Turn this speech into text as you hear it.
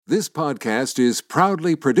This podcast is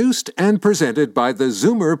proudly produced and presented by the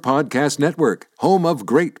Zoomer Podcast Network, home of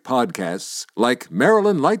great podcasts like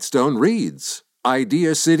Marilyn Lightstone Reads,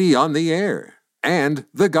 Idea City on the Air, and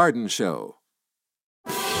The Garden Show.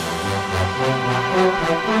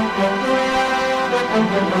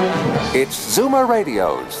 It's Zoomer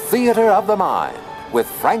Radio's Theater of the Mind with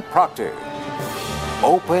Frank Proctor.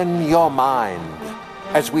 Open your mind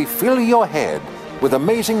as we fill your head with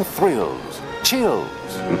amazing thrills, chills,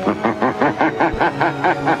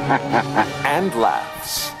 and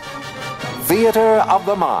laughs. Theater of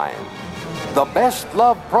the Mind. The best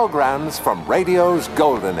love programs from radio's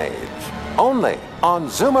golden age. Only on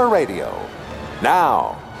Zoomer Radio.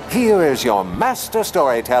 Now, here is your master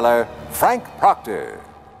storyteller, Frank Proctor.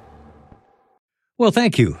 Well,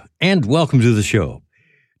 thank you, and welcome to the show.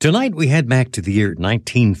 Tonight we head back to the year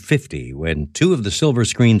 1950 when two of the silver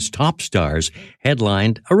screen's top stars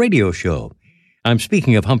headlined a radio show. I'm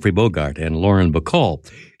speaking of Humphrey Bogart and Lauren Bacall.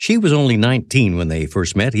 She was only 19 when they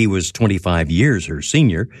first met. He was 25 years her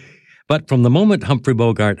senior. But from the moment Humphrey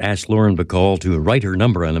Bogart asked Lauren Bacall to write her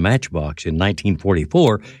number on a matchbox in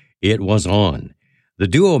 1944, it was on. The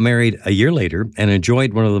duo married a year later and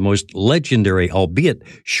enjoyed one of the most legendary, albeit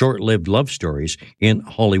short-lived love stories in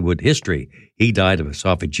Hollywood history. He died of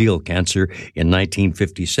esophageal cancer in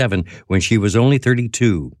 1957 when she was only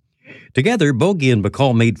 32. Together, Bogey and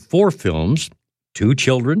Bacall made 4 films, 2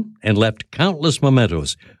 children, and left countless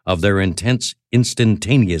mementos of their intense,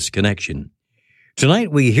 instantaneous connection.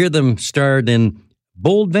 Tonight, we hear them starred in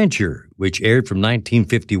Bold Venture, which aired from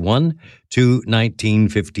 1951 to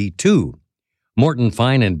 1952. Morton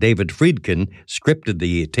Fine and David Friedkin scripted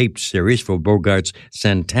the taped series for Bogart's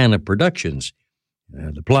Santana Productions.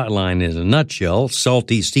 The plotline in a nutshell,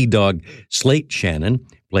 salty sea dog Slate Shannon,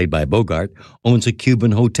 played by Bogart, owns a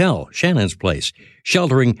Cuban hotel, Shannon's Place,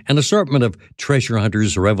 sheltering an assortment of treasure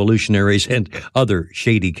hunters, revolutionaries, and other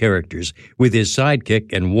shady characters, with his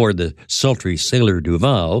sidekick and ward the sultry Sailor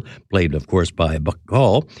Duval, played, of course, by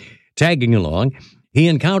Bacall, tagging along. He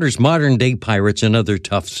encounters modern-day pirates and other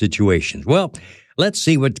tough situations. Well, let's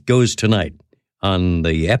see what goes tonight on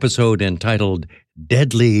the episode entitled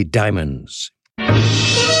Deadly Diamonds.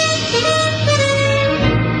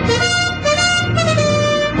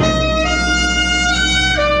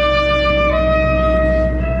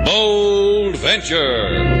 Bold Venture.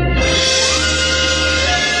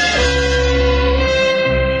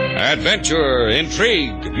 Adventure,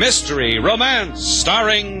 intrigue, mystery, romance,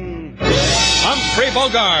 starring Humphrey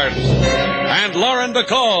Bogart and Lauren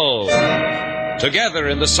Bacall. Together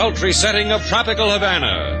in the sultry setting of tropical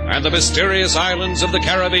Havana and the mysterious islands of the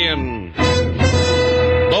Caribbean.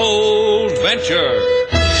 Bold Venture.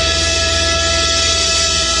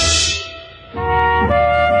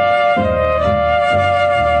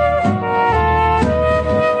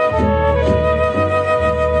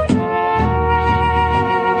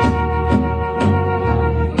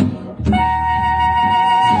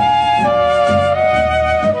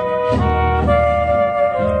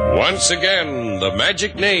 Once again, the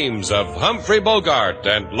magic names of Humphrey Bogart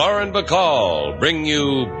and Lauren Bacall bring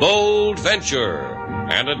you Bold Venture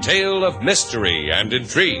and a tale of mystery and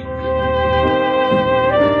intrigue.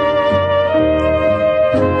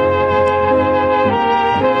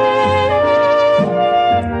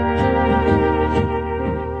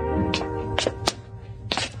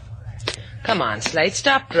 Come on, Slate,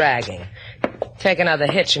 stop dragging. Take another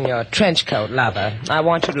hitch in your trench coat, lover. I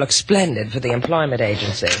want you to look splendid for the employment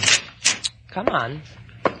agency. Come on.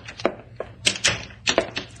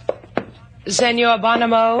 Senor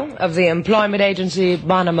Bonomo of the employment agency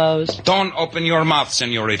Bonomos. Don't open your mouth,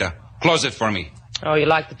 senorita. Close it for me. Oh, you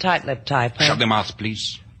like the tight-lipped type, huh? Shut the mouth,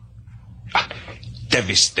 please.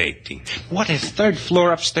 Devastating. What a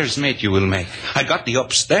third-floor upstairs mate you will make. I got the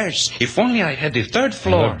upstairs. If only I had the third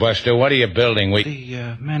floor. Look, Buster, what are you building?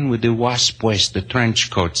 The man with the wasp waist, the trench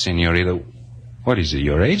coat, senorita. What is it,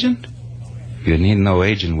 your agent? You need no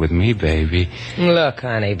agent with me, baby. Look,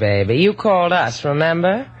 honey, baby, you called us,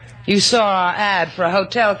 remember? You saw our ad for a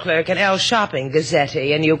hotel clerk in El Shopping Gazette,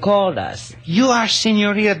 and you called us. You are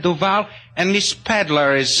Senorita Duval, and this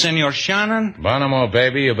peddler is Senor Shannon? Bonomo,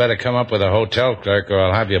 baby, you better come up with a hotel clerk or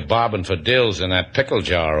I'll have you bobbing for dills in that pickle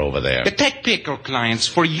jar over there. Take pickle clients.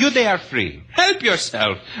 For you, they are free. Help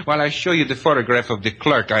yourself while I show you the photograph of the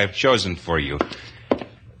clerk I have chosen for you.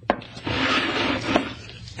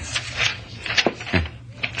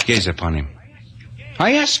 Gaze upon him.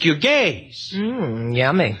 I ask you, gaze.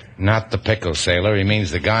 Yummy. Not the pickle, sailor. He means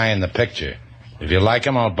the guy in the picture. If you like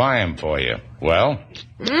him, I'll buy him for you. Well?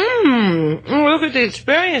 Look at the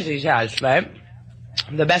experience he's had, Slate.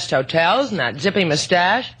 The best hotels and that zippy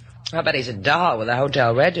mustache. I bet he's a doll with a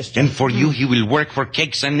hotel register. And for you, he will work for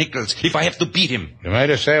cakes and nickels if I have to beat him. You made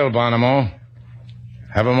a sale, Bonomo.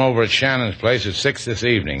 Have him over at Shannon's place at 6 this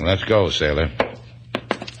evening. Let's go, sailor.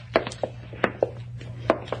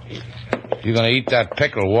 You're going to eat that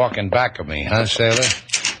pickle walking back of me, huh, sailor?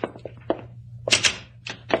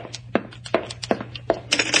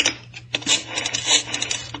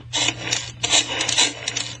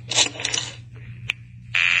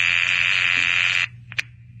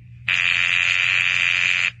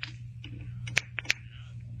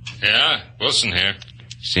 Yeah, Wilson here.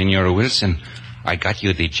 Senor Wilson, I got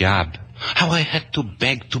you the job. How I had to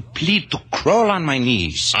beg, to plead, to crawl on my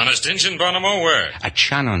knees. Honest Injun, Bonomo, where? At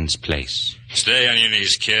Shannon's place. Stay on your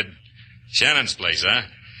knees, kid. Shannon's place, huh?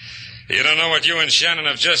 You don't know what you and Shannon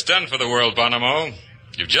have just done for the world, Bonomo.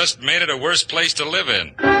 You've just made it a worse place to live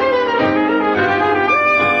in.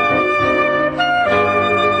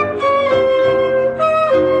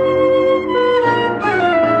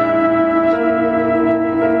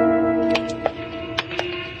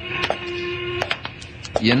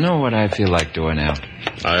 You know what I feel like doing now?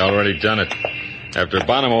 I already done it. After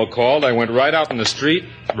Bonomo called, I went right out in the street,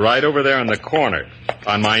 right over there in the corner,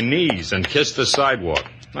 on my knees, and kissed the sidewalk.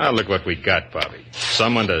 Now, look what we got, Bobby.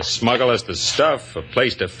 Someone to smuggle us the stuff, a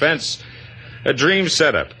place to fence, a dream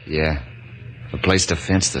setup. Yeah, a place to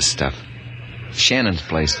fence the stuff. Shannon's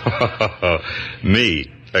place.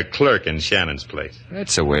 Me, a clerk in Shannon's place.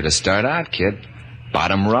 That's a way to start out, kid.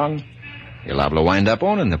 Bottom rung. You're liable to wind up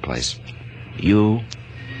owning the place. You,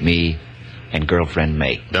 me, and girlfriend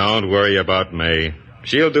May. Don't worry about May.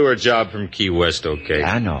 She'll do her job from Key West, okay?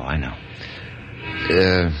 I know.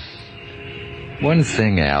 One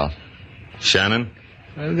thing, Al. Shannon?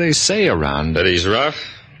 They say around... That he's rough?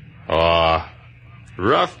 Oh,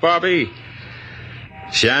 rough, Bobby?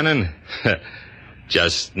 Shannon?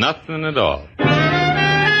 Just nothing at all.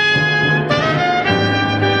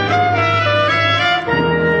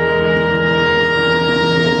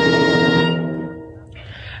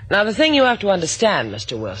 Now, the thing you have to understand,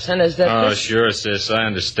 Mr. Wilson, is that Oh, sure, sis, I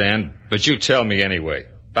understand. But you tell me anyway.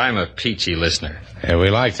 I'm a peachy listener. Yeah, we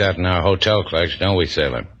like that in our hotel clerks, don't we,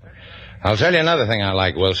 sailor? I'll tell you another thing I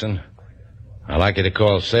like, Wilson. I like you to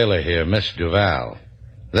call Sailor here Miss Duval.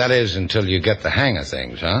 That is, until you get the hang of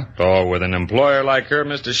things, huh? Oh, with an employer like her,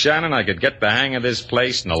 Mr. Shannon, I could get the hang of this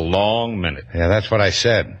place in a long minute. Yeah, that's what I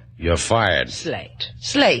said. You're fired.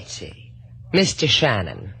 Slatey. Mr.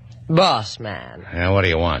 Shannon. Boss man. Yeah, what do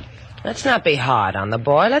you want? Let's not be hard on the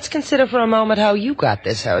boy. Let's consider for a moment how you got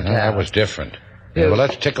this hotel. That was different. Yeah, well,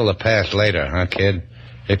 let's tickle the past later, huh, kid?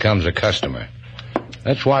 Here comes a customer.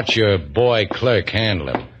 Let's watch your boy clerk handle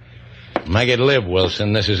him. Make it live,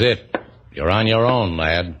 Wilson. This is it. You're on your own,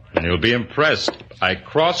 lad. And you'll be impressed. I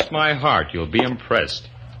cross my heart you'll be impressed.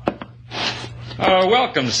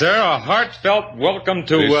 Welcome, sir. A heartfelt welcome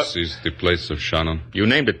to... This is the place of Shannon. You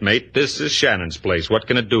named it, mate. This is Shannon's place. What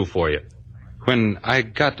can it do for you? When I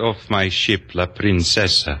got off my ship, La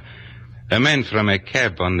Princesa, a man from a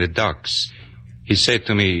cab on the docks, he said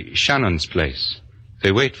to me, Shannon's place.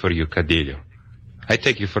 They wait for you, Cadillo. I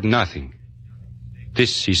take you for nothing.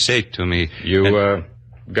 This he said to me. You,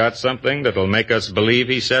 got something that'll make us believe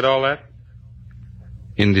he said all that?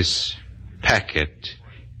 In this packet,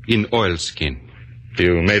 in oilskin.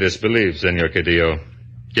 You made us believe, Senor Cadillo.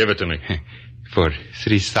 Give it to me. For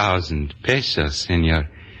 3,000 pesos, senor.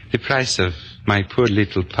 The price of my poor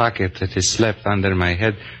little pocket that has slept under my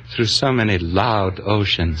head through so many loud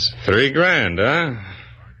oceans. $3,000, huh?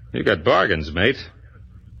 You got bargains, mate.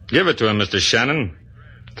 Give it to him, Mr. Shannon.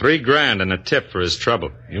 $3,000 and a tip for his trouble.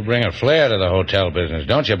 You bring a flair to the hotel business,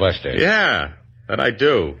 don't you, Buster? Yeah, that I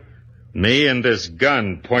do. Me and this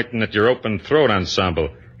gun pointing at your open throat ensemble.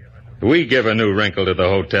 We give a new wrinkle to the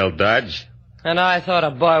hotel dodge. And I thought a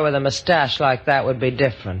boy with a mustache like that would be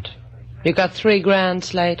different. You got $3,000,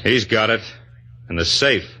 Slate? He's got it. In the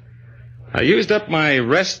safe. I used up my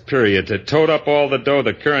rest period to tote up all the dough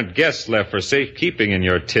the current guests left for safekeeping in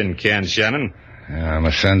your tin can, Shannon. I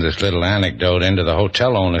must send this little anecdote into the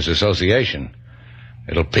Hotel Owners Association.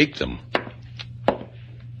 It'll pique them.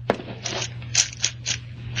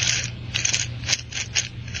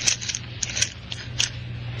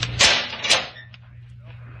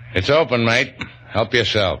 It's open, mate. Help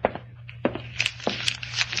yourself.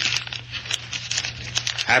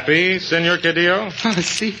 Happy, Senor Cadillo? Oh,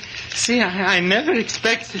 see, I never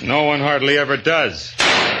expected... No one hardly ever does.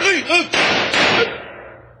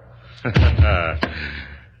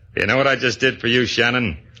 You know what I just did for you,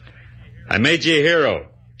 Shannon? I made you a hero.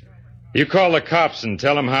 You call the cops and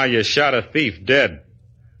tell them how you shot a thief dead.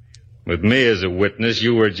 With me as a witness,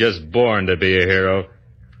 you were just born to be a hero.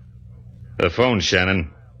 The phone,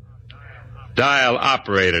 Shannon. Dial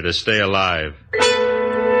operator to stay alive.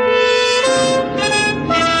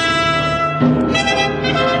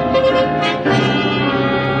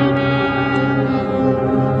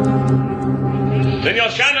 Senor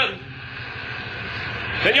Shannon!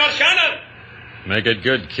 Senor Shannon! Make it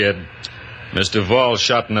good, kid. Mr. Vall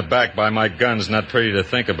shot in the back by my gun's not pretty to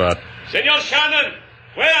think about. Senor Shannon!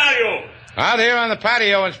 Where are you? Out here on the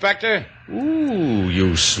patio, Inspector. Ooh,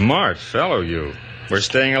 you smart fellow, you. We're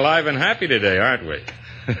staying alive and happy today, aren't we?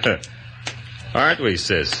 Aren't we,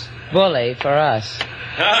 sis? Bully for us.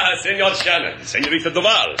 Ah, Senor Shannon, Senorita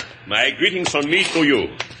Duval. My greetings from me to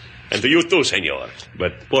you. And to you too, senor.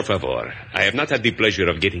 But, por favor, I have not had the pleasure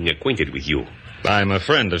of getting acquainted with you. I'm a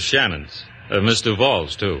friend of Shannon's. Of Mr.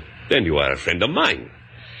 Vall's, too. Then you are a friend of mine.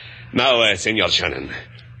 Now, Senor Shannon,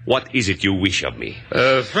 what is it you wish of me?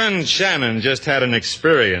 Friend Shannon just had an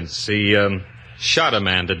experience. He, shot a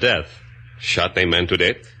man to death. Shot a man to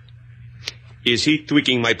death? Is he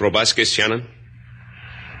tweaking my proboscis, Shannon?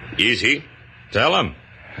 Is he? Tell him.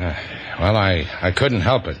 Well, I couldn't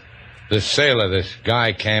help it. This sailor, this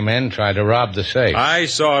guy came in, tried to rob the safe. I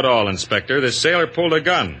saw it all, Inspector. The sailor pulled a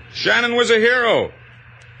gun. Shannon was a hero.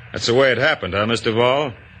 That's the way it happened, huh, Mr.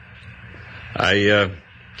 Vall? I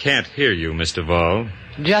can't hear you, Mr. Vall.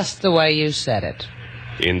 Just the way you said it.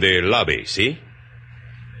 In the lobby, see?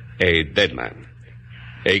 A dead man.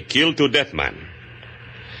 A killed-to-death man.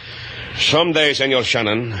 Someday, Senor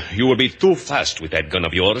Shannon, you will be too fast with that gun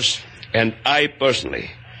of yours. And I,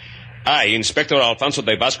 personally, Inspector Alfonso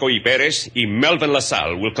de Vasco y Perez y Melvin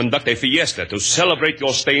LaSalle, will conduct a fiesta to celebrate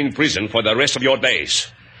your stay in prison for the rest of your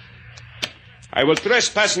days. I will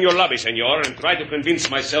trespass in your lobby, senor, and try to convince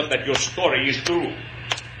myself that your story is true.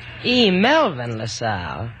 Melvin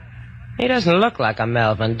LaSalle? He doesn't look like a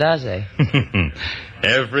Melvin, does he?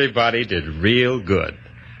 Everybody did real good.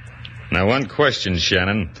 Now, one question,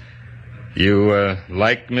 Shannon. You,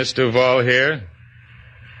 like Mr. Vall here?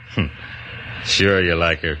 Sure you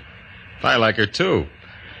like her. I like her, too.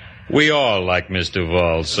 We all like Mr.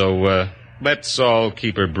 Vall, so, let's all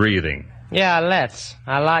keep her breathing. Yeah, let's.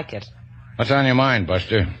 I like it. What's on your mind,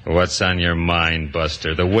 Buster? What's on your mind,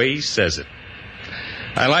 Buster? The way he says it.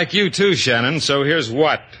 I like you, too, Shannon, so here's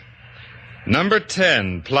what. Number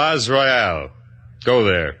 10, Place Royale. Go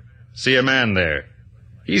there. See a man there.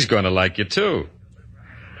 He's going to like you, too.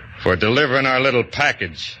 For delivering our little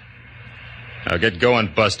package. Now get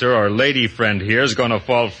going, Buster. Our lady friend here's going to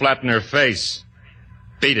fall flat in her face.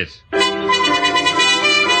 Beat it.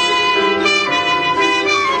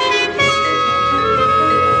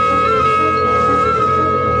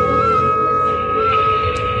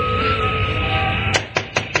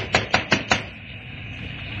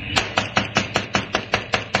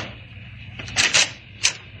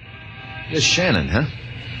 You're Shannon, huh?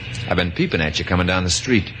 I've been peeping at you coming down the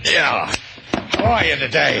street. Yeah. How are you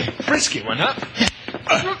today? Frisky one,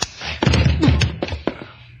 huh?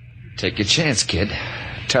 Take your chance, kid.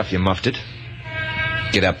 Tough you muffed it.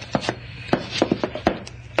 Get up.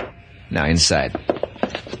 Now inside.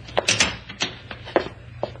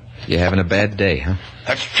 You having a bad day, huh?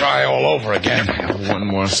 Let's try all over again. One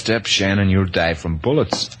more step, Shannon, you'll die from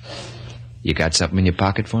bullets. You got something in your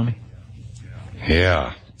pocket for me?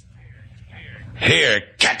 Yeah. Here,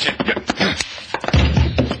 catch it.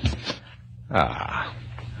 Ah.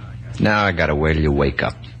 Now I gotta wait till you wake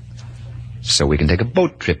up. So we can take a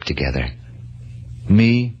boat trip together.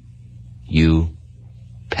 Me, you,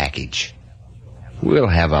 package. We'll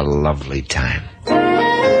have a lovely time.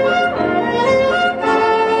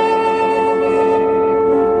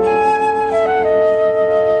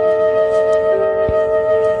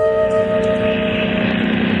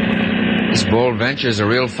 This Bold Venture's a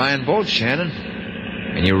real fine boat, Shannon.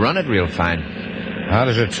 And you run it real fine. How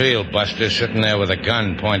does it feel, Buster, sitting there with a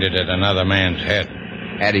gun pointed at another man's head?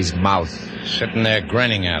 At his mouth. Sitting there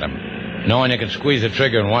grinning at him, knowing you can squeeze the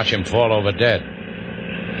trigger and watch him fall over dead.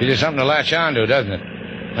 Gives you something to latch onto, doesn't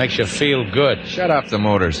it? Makes you feel good. Shut off the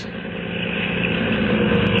motors.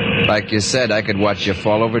 Like you said, I could watch you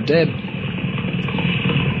fall over dead.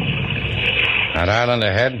 That island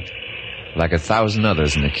ahead? Like 1,000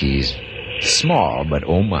 others in the Keys. Small, but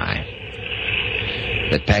oh my.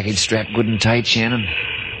 That package strapped good and tight, Shannon?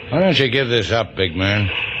 Why don't you give this up, big man?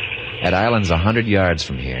 That island's 100 yards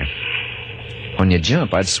from here. When you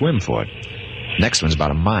jump, I'd swim for it. Next one's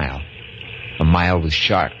about a mile. A mile with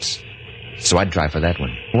sharks. So I'd try for that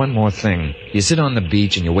one. One more thing. You sit on the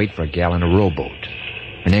beach and you wait for a gal in a rowboat.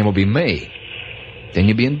 Her name will be May. Then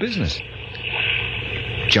you'll be in business.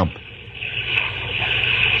 Jump.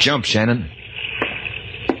 Jump, Shannon.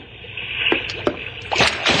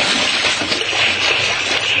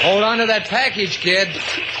 Hold on to that package, kid.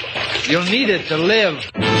 You'll need it to live.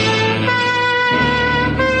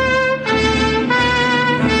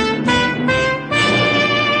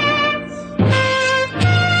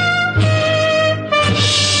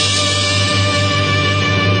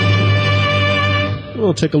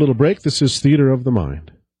 We'll take a little break. This is Theater of the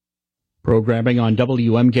Mind. Programming on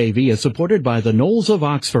WMKV is supported by the Knolls of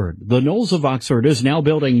Oxford. The Knolls of Oxford is now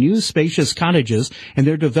building new spacious cottages in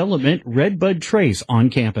their development Redbud Trace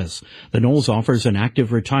on campus. The Knolls offers an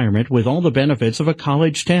active retirement with all the benefits of a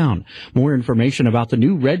college town. More information about the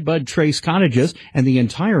new Redbud Trace cottages and the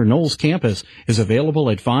entire Knolls campus is available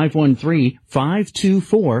at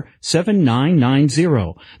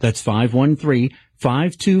 513-524-7990. That's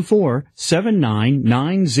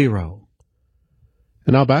 513-524-7990.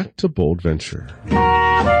 And now back to Bold Venture.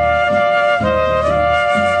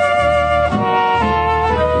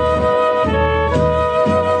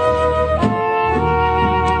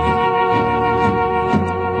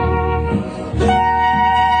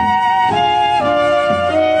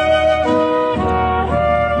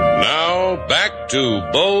 Now back to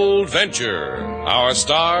Bold Venture. Our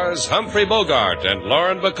stars, Humphrey Bogart and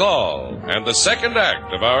Lauren Bacall, and the second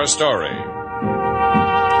act of our story.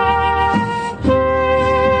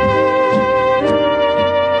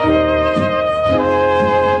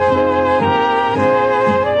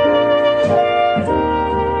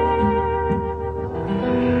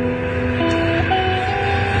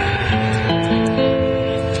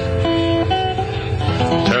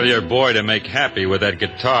 Tell your boy to make happy with that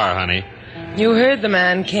guitar, honey. You heard the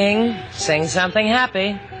man, King. Sing something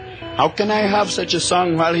happy. How can I have such a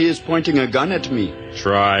song while he is pointing a gun at me?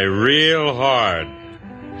 Try real hard.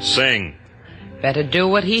 Sing. Better do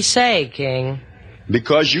what he say, King.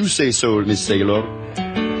 Because you say so, Miss Sailor.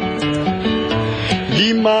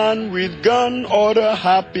 The man with gun or a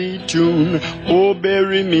happy tune, oh,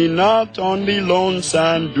 bury me not on the lone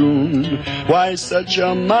sand dune. Why, such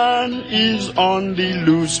a man is on the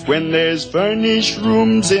loose when there's furnished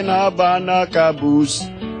rooms in Havana caboose.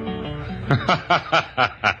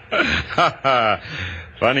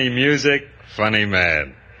 Funny music, funny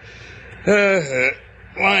man.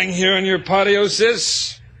 Lying here on your patio,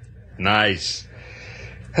 sis? Nice.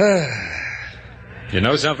 You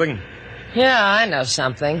know something? Yeah, I know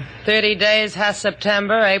something. 30 days has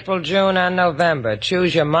September, April, June, and November.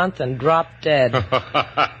 Choose your month and drop dead.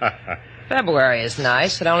 February is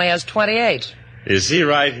nice. It only has 28. Is he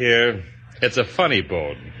right here? It's a funny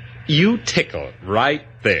bone. You tickle right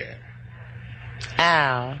there.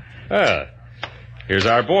 Al. Here's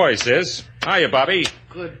our boy, sis. Hiya, Bobby.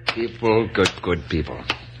 Good people, good people.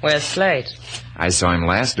 Where's Slate? I saw him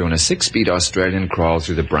last doing a 6-speed Australian crawl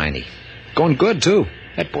through the briny. Going good, too.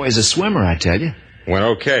 That boy's a swimmer, I tell you. Went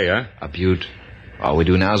okay, huh? A beaut. All we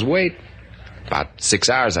do now is wait. About 6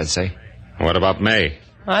 hours, I'd say. What about May?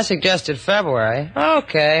 I suggested February.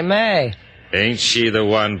 Okay, May. Ain't she the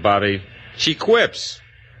one, Bobby? She quips.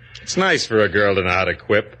 It's nice for a girl to know how to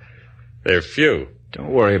quip. They're few.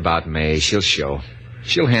 Don't worry about May. She'll show.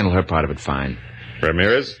 She'll handle her part of it fine.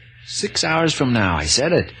 Ramirez? 6 hours from now, I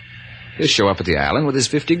said it. He'll show up at the island with his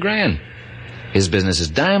 50 grand. His business is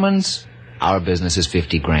diamonds. Our business is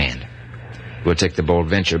 50 grand. We'll take the Bold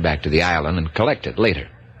Venture back to the island and collect it later.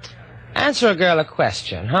 Answer a girl a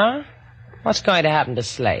question, huh? What's going to happen to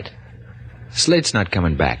Slate? Slate's not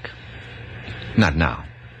coming back. Not now.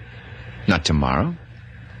 Not tomorrow.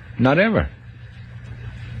 Not ever.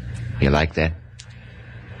 You like that?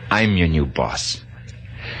 I'm your new boss.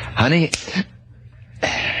 Honey,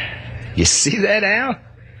 you see that, Al?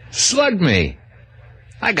 Slugged me.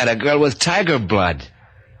 I got a girl with tiger blood.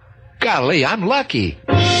 Golly, I'm lucky.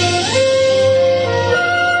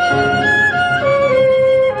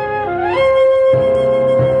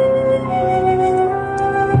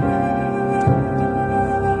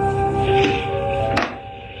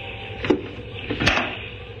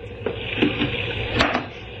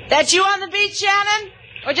 That you on the beach, Shannon?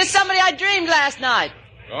 Or just somebody I dreamed last night?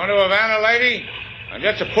 Going to Havana, lady? I'm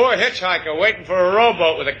just a poor hitchhiker waiting for a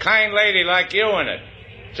rowboat with a kind lady like you in it.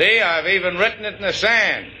 See, I've even written it in the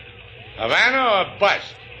sand. Havana or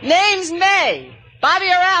bust? Name's May. Bobby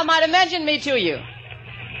or Al might have mentioned me to you.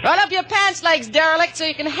 Roll up your pants legs, derelict, so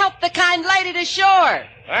you can help the kind lady to shore.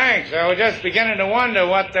 Thanks. I was just beginning to wonder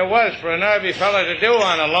what there was for a nervy fella to do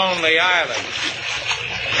on a lonely island.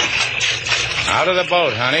 Out of the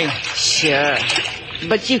boat, honey. Sure.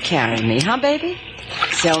 But you carry me, huh, baby?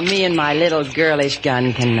 So me and my little girlish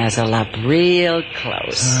gun can nuzzle up real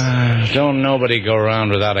close. Don't nobody go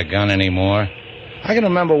around without a gun anymore. I can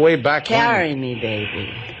remember way back when... Carry me,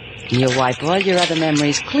 baby. You'll wipe all your other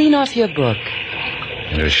memories clean off your book.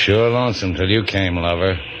 It was sure lonesome till you came,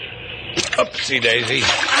 lover. Oopsie daisy.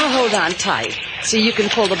 I'll hold on tight so you can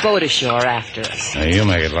pull the boat ashore after us. Now, you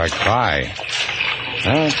make it like pie.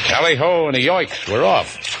 Well, tally-ho and the yoiks. We're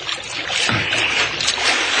off.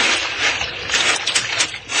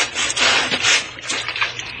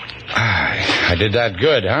 I did that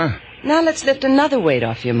good, huh? Now let's lift another weight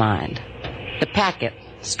off your mind. The packet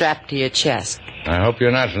strapped to your chest. I hope you're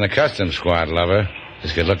not from the customs squad, lover.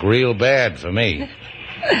 This could look real bad for me.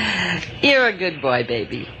 You're a good boy,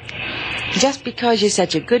 baby. Just because you're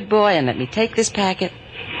such a good boy and let me take this packet,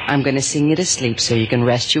 I'm going to sing you to sleep so you can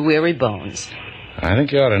rest your weary bones. I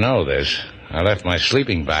think you ought to know this. I left my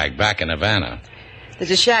sleeping bag back in Havana.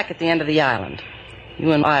 There's a shack at the end of the island.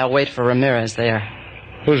 You and I'll wait for Ramirez there.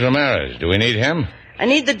 Who's Ramirez? Do we need him? I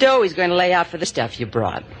need the dough he's going to lay out for the stuff you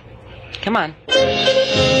brought. Come on.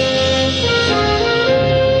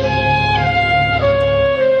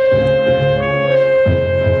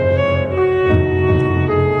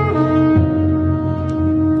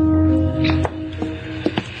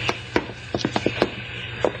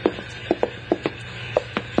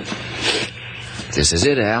 This is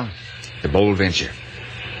it, Al. The Bold Venture.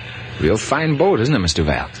 Real fine boat, isn't it, Mr.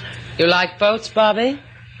 Val? You like boats, Bobby?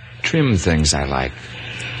 Trim things I like.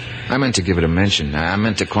 I meant to give it a mention. I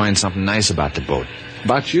meant to coin something nice about the boat.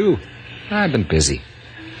 About you. I've been busy.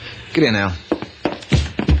 Get in, Al.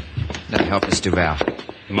 Let me help Mr. Val.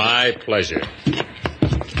 My pleasure.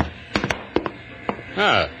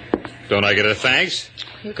 Don't I get a thanks?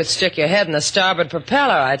 You could stick your head in the starboard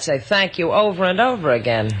propeller. I'd say thank you over and over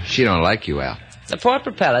again. She don't like you, Al. The port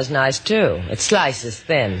propeller's nice, too. It slices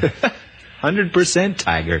thin. 100%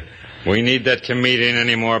 Tiger. We need that comedian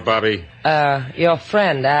anymore, Bobby. Your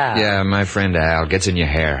friend, Al. Yeah, my friend Al. Gets in your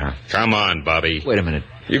hair, huh? Come on, Bobby. Wait a minute.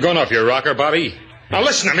 You going off your rocker, Bobby? Now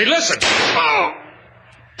listen to me, listen! Oh!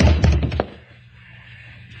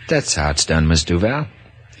 That's how it's done, Miss Duval.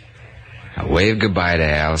 Now wave goodbye to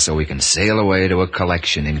Al so we can sail away to a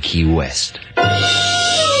collection in Key West.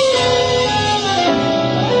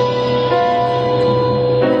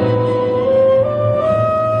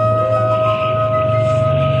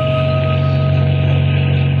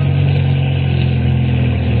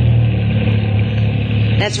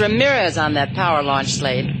 That's Ramirez on that power launch,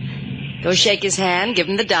 Slade. Go shake his hand, give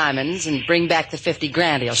him the diamonds, and bring back the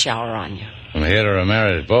 $50,000 he'll shower on you. From here to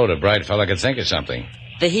Ramirez's boat, a bright fella could think of something.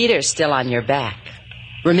 The heater's still on your back.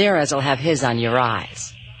 Ramirez will have his on your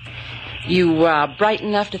eyes. You bright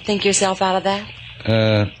enough to think yourself out of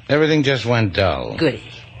that? Everything just went dull. Goody.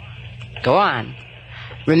 Go on.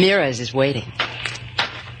 Ramirez is waiting.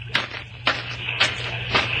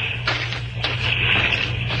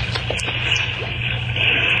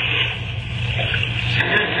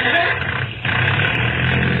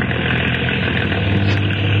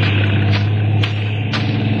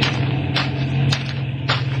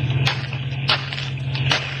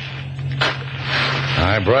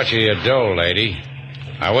 I brought you your dough, lady.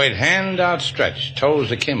 I wait hand outstretched,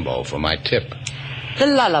 toes akimbo for my tip. The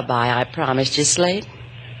lullaby I promised you, Slade.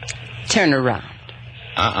 Turn around.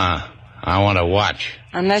 I want to watch.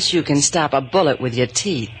 Unless you can stop a bullet with your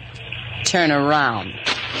teeth. Turn around.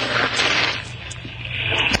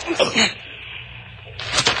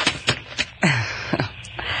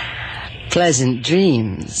 Pleasant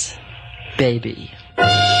dreams, baby.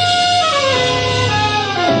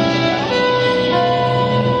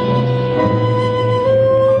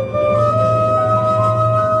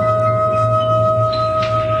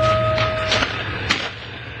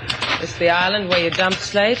 The island where you dumped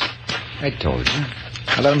Slade? I told you.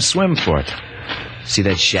 I let him swim for it. See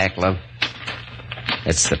that shack, love?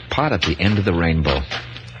 That's the pot at the end of the rainbow.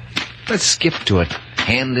 Let's skip to it,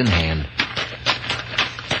 hand in hand.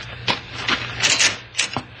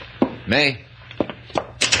 May?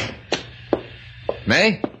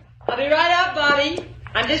 May? I'll be right up, Bobby.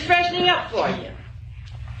 I'm just freshening up for you.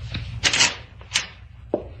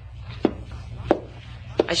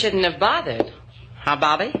 I shouldn't have bothered. Huh,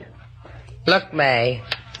 Bobby? Look, May,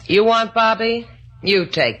 you want Bobby? You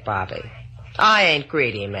take Bobby. I ain't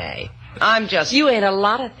greedy, May. I'm just... You ain't a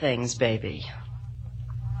lot of things, baby.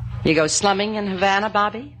 You go slumming in Havana,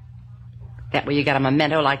 Bobby? That where you got a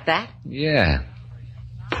memento like that? Yeah.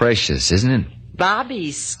 Precious, isn't it?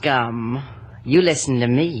 Bobby scum. You listen to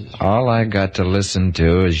me. All I got to listen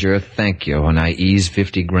to is your thank you when I ease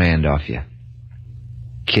 $50,000 off you.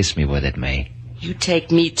 Kiss me with it, May. You take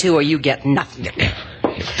me too, or you get nothing.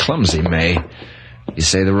 You're clumsy, May. You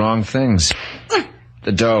say the wrong things.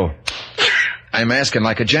 The dough. I'm asking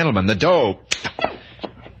like a gentleman. The dough.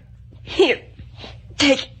 Here.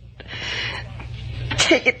 Take it.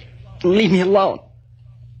 Take it. Leave me alone.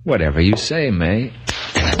 Whatever you say, May.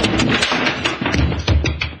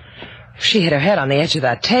 She hit her head on the edge of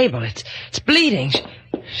that table. It's bleeding.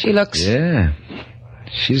 She looks... Yeah.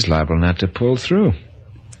 She's liable not to pull through.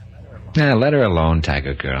 Now, let her alone,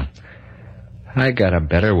 Tiger Girl. I got a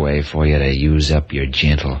better way for you to use up your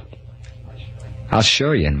gentle. I'll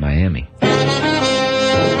show you in Miami.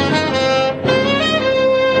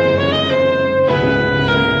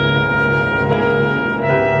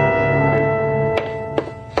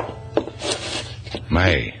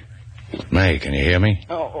 May, can you hear me?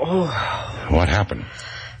 Oh. What happened?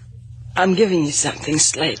 I'm giving you something,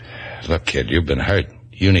 Slate. Look, kid, you've been hurt.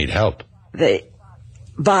 You need help.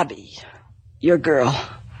 Bobby, your girl,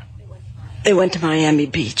 they went to Miami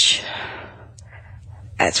Beach.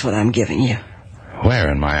 That's what I'm giving you. Where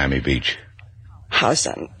in Miami Beach? House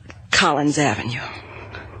on Collins Avenue.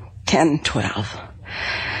 1012.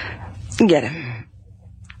 Get him.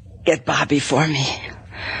 Get Bobby for me.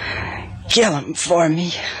 Kill him for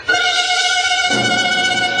me.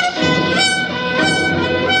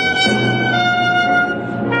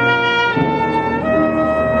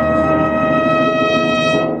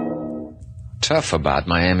 Tough about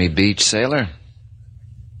Miami Beach, sailor.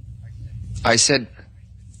 I said,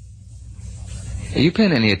 are you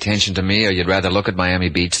paying any attention to me, or you'd rather look at Miami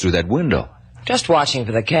Beach through that window? Just watching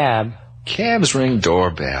for the cab. Cabs ring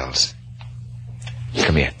doorbells.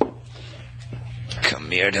 Come here. Come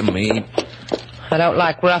here to me. I don't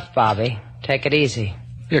like rough, Bobby. Take it easy.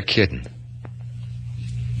 You're kidding.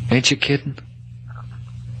 Ain't you kidding?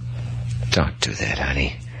 Don't do that,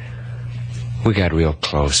 honey. We got real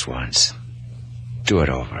close once. Do it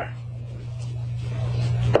over.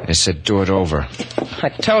 I said do it over. I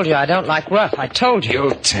told you I don't like rough. I told you.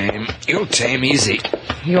 You'll tame easy.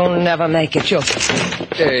 You'll never make it.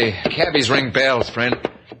 Hey, cabbies ring bells, friend.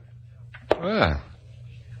 Well,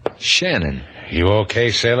 Shannon. You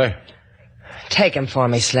okay, sailor? Take him for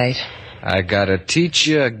me, Slate. I gotta teach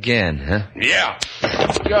you again, huh? Yeah.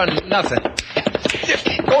 You're nothing.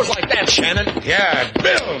 It goes like that, Shannon. Yeah,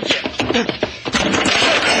 Bill.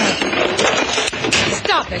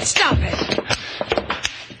 Stop it.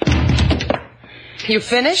 You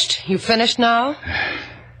finished? You finished now?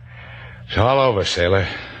 It's all over, sailor.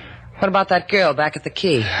 What about that girl back at the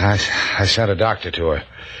quay? I sent a doctor to her.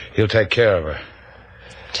 He'll take care of her.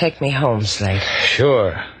 Take me home, Slate.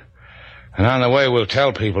 Sure. And on the way, we'll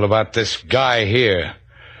tell people about this guy here.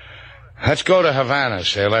 Let's go to Havana,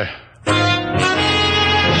 sailor.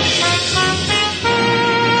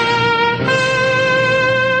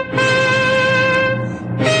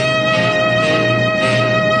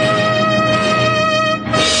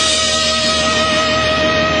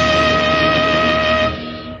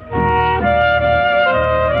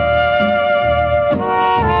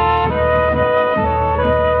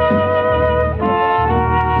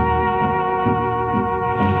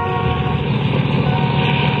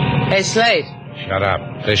 Hey, Slate. Shut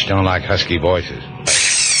up. Fish don't like husky voices.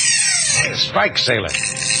 Strike, sailor.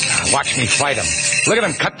 Watch me fight him. Look at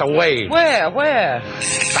him cut the wave. Where?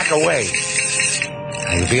 Back away.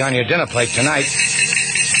 You'll be on your dinner plate tonight.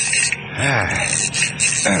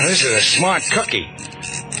 This is a smart cookie.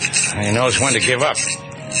 He knows when to give up.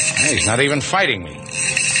 He's not even fighting me.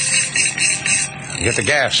 Get the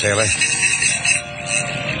gas, sailor.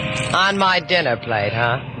 On my dinner plate,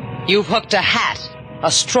 huh? You've hooked a hat. A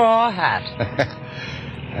straw hat.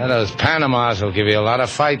 Those Panamas will give you a lot of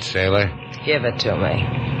fight, sailor. Give it to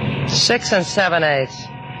me. 6 7/8.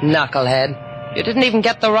 Knucklehead. You didn't even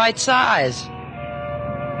get the right size.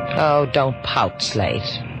 Oh, don't pout, Slate.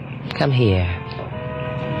 Come here.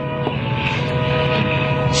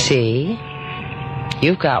 See?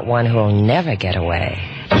 You've got one who'll never get away.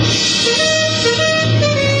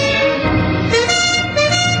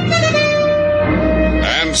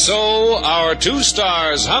 And so, our two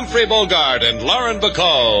stars, Humphrey Bogart and Lauren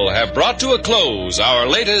Bacall, have brought to a close our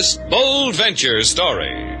latest Bold Venture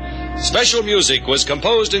story. Special music was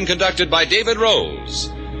composed and conducted by David Rose.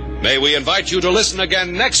 May we invite you to listen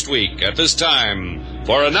again next week at this time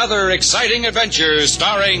for another exciting adventure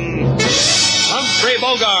starring Humphrey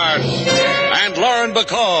Bogart and Lauren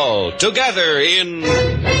Bacall together in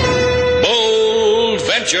Bold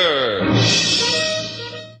Venture.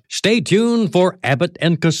 Stay tuned for Abbott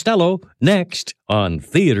and Costello next on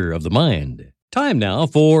Theater of the Mind. Time now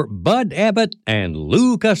for Bud Abbott and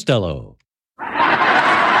Lou Costello.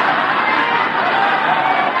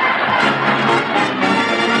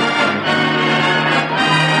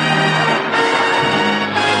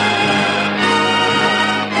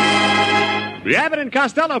 The Abbott and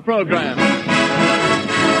Costello program.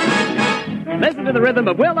 Listen to the rhythm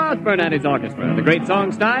of Will Osborne and his orchestra, the great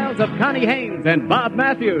song styles of Connie Haynes and Bob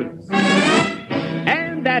Matthews.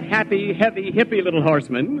 And And that happy, heavy, hippie little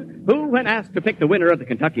horseman, who, when asked to pick the winner of the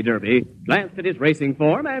Kentucky Derby, glanced at his racing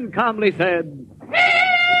form and calmly said,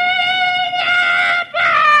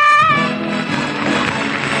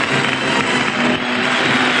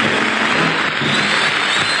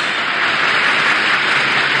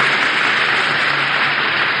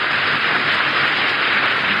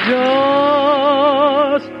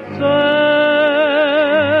 just say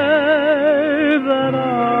that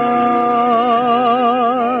I'm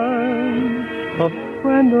a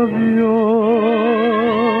friend of yours,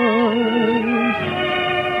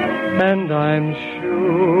 and I'm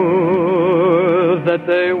sure that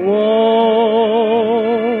they won't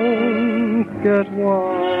get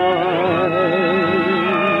wise.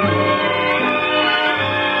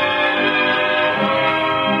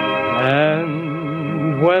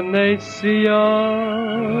 And when they see us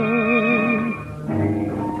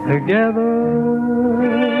together,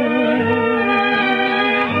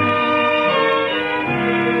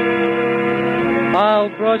 I'll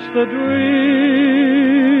brush the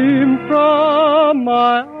dream from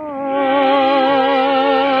my eyes.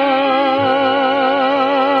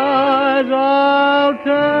 I'll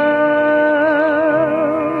tell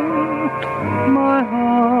my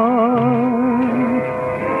heart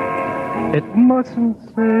it mustn't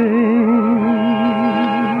sing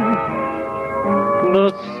the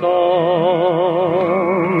song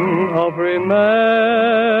of remember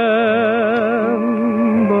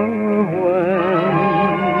when.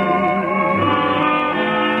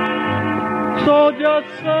 So just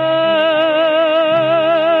say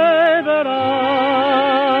that I'm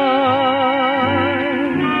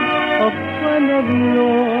a friend of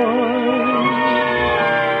yours,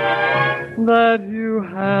 that you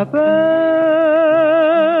happen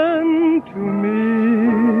to me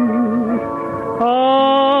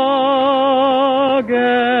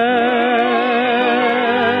again.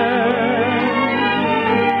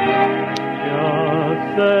 Just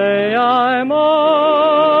say I'm a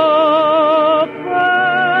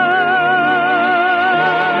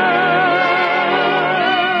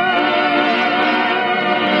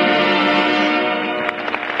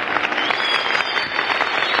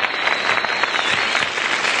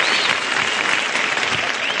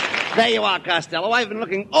There you are, Costello. I've been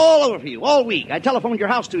looking all over for you all week. I telephoned your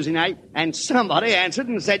house Tuesday night, and somebody answered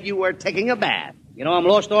and said you were taking a bath. You know I'm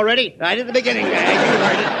lost already? Right at the beginning, you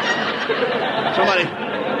heard it. Somebody.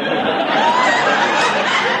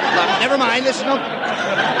 Look, never mind.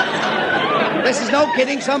 This is no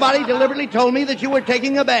kidding. Somebody deliberately told me that you were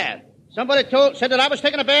taking a bath. Somebody said that I was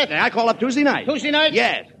taking a bath? I called up Tuesday night. Tuesday night?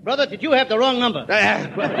 Yes. Brother, did you have the wrong number?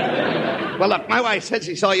 Well, look, my wife said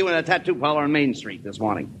she saw you in a tattoo parlor on Main Street this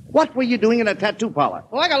morning. What were you doing in a tattoo parlor?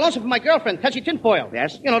 Well, I got lonesome for my girlfriend, Tessie Tinfoil.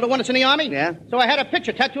 Yes? You know, the one that's in the Army? Yeah. So I had a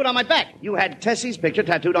picture tattooed on my back. You had Tessie's picture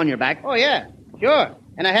tattooed on your back? Oh, yeah. Sure.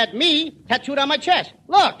 And I had me tattooed on my chest.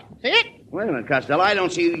 Look. See it? Wait a minute, Costello. I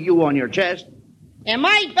don't see you on your chest. Am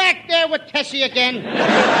I back there with Tessie again?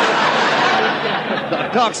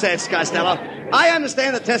 Talk sense, Costello. I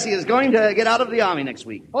understand that Tessie is going to get out of the Army next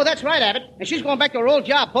week. Oh, that's right, Abbott. And she's going back to her old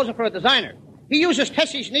job, posing for a designer. He uses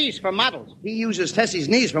Tessie's knees for models. He uses Tessie's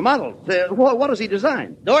knees for models? What does he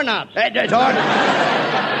design? Doorknobs. Doorknobs?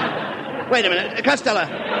 Wait a minute. Costello.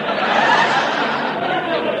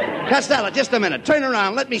 Costello, just a minute. Turn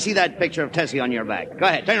around. Let me see that picture of Tessie on your back. Go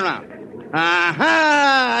ahead. Turn around.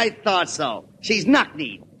 Aha! I thought so. She's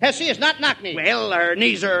knock-kneed. Tessie is not knock-kneed. Well, her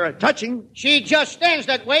knees are touching. She just stands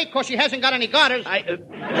that way because she hasn't got any garters. Look,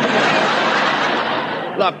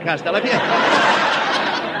 Costello,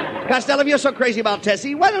 if you're so crazy about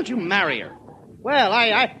Tessie, why don't you marry her? Well,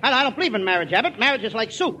 I don't believe in marriage, Abbott. Marriage is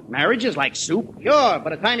like soup. Marriage is like soup? Sure.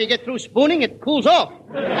 By the time you get through spooning, it cools off.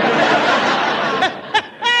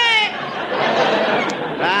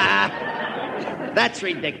 That's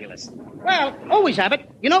ridiculous. Well, always, Abbott.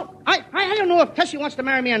 You know, I don't know if Tessie wants to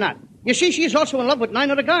marry me or not. You see, she's also in love with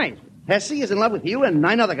 9 other guys. Tessie is in love with you and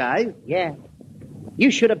 9 other guys? Yeah.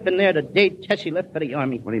 You should have been there the day Tessie left for the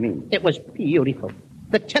Army. What do you mean? It was beautiful.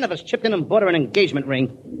 The 10 of us chipped in and bought her an engagement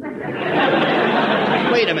ring.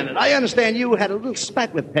 Wait a minute. I understand you had a little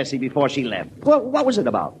spat with Tessie before she left. Well, what was it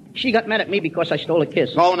about? She got mad at me because I stole a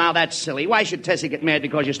kiss. Oh, now that's silly. Why should Tessie get mad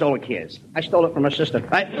because you stole a kiss? I stole it from her sister.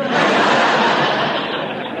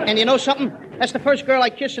 And you know something? That's the first girl I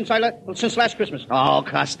kissed since last Christmas. Oh,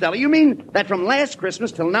 Costello, you mean that from last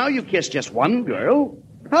Christmas till now you've kissed just one girl?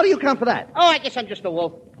 How do you account for that? Oh, I guess I'm just a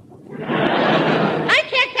wolf. I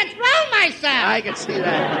can't control myself. I can see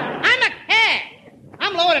that. I'm a cat.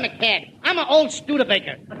 I'm lower than a cat. I'm an old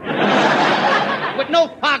Studebaker. with no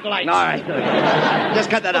fog lights. All right. Just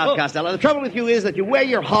cut that out, Costello. The trouble with you is that you wear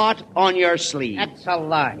your heart on your sleeve. That's a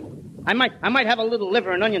lie. I might have a little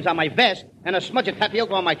liver and onions on my vest and a smudge of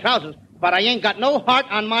tapioca on my trousers, but I ain't got no heart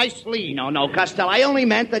on my sleeve. No, Costello. I only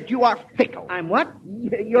meant that you are fickle. I'm what?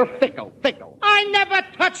 You're fickle. I never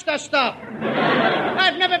touched the stuff.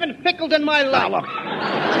 I've never been fickled in my life. Now, look,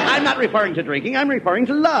 I'm not referring to drinking. I'm referring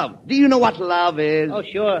to love. Do you know what love is? Oh,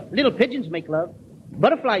 sure. Little pigeons make love.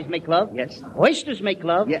 Butterflies make love. Yes. Oysters make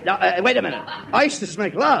love. Yeah. Now, wait a minute. Oysters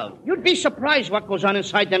make love. You'd be surprised what goes on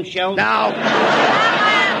inside them shells. Now.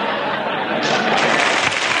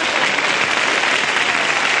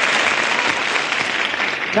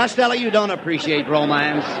 Costello, you don't appreciate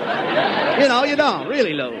romance. You don't,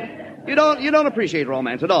 really, Lou. You don't appreciate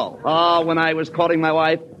romance at all. Oh, when I was courting my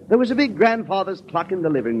wife, there was a big grandfather's clock in the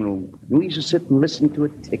living room. We used to sit and listen to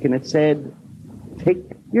it tick, and it said, "Take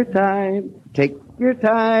your time, take your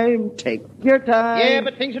time, take your time." Yeah,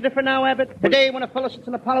 but things are different now, Abbott. Today, when a fellow sits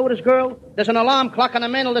in a parlor with his girl, there's an alarm clock on the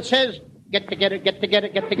mantel that says, "Get together, get together,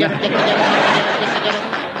 get together, get together, get together."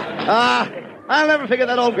 I'll never forget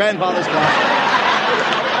that old grandfather's clock.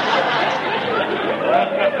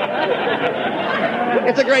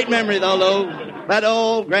 It's a great memory, though, Lou. That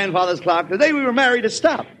old grandfather's clock. The day we were married, it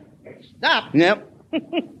stopped. Stop? Yep.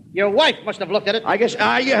 Your wife must have looked at it. I guess.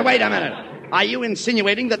 Wait a minute. Are you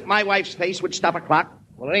insinuating that my wife's face would stop a clock?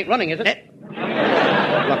 Well, it ain't running, is it?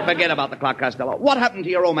 Look, forget about the clock, Costello. What happened to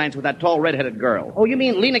your romance with that tall, red-headed girl? Oh, you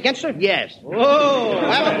mean lean against her? Yes. Oh,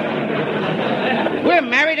 well, we're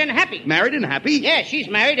married and happy. Married and happy? Yeah, she's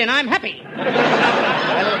married and I'm happy.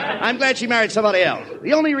 I'm glad she married somebody else.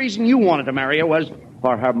 The only reason you wanted to marry her was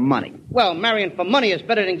for her money. Well, marrying for money is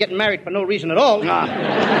better than getting married for no reason at all.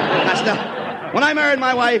 Costello, when I married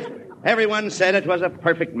my wife, everyone said it was a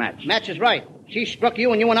perfect match. Match is right. She struck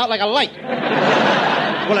you and you went out like a light.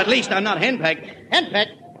 Well, at least I'm not henpecked.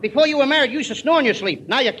 Henpecked? Before you were married, you used to snore in your sleep.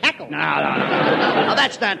 Now you cackle. No,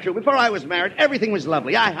 that's not true. Before I was married, everything was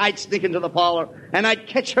lovely. I'd sneak into the parlor, and I'd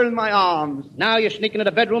catch her in my arms. Now you sneak into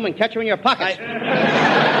the bedroom and catch her in your pockets.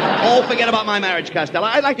 Oh, forget about my marriage, Costello.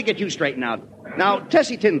 I'd like to get you straightened out. Now,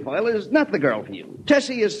 Tessie Tinfoil is not the girl for you.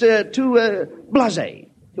 Tessie is too blasé.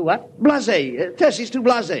 Too what? Blasé. Tessie's too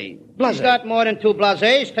blasé. She's got more than two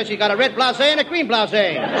blasés. Tessie's got a red blasé and a green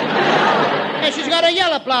blasé. And she's got a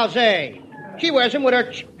yellow blasé. She wears them with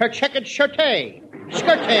her checkered skirtay,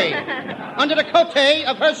 under the cote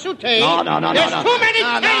of her soute. No. There's too many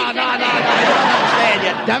No, you don't understand,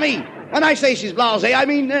 you dummy. When I say she's blasé, I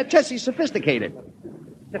mean Tessie's sophisticated.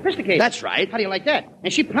 Sophisticated? That's right. How do you like that?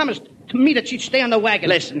 And she promised to me that she'd stay on the wagon.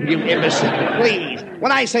 Listen, you imbecile, please.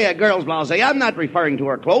 When I say a girl's blasé, I'm not referring to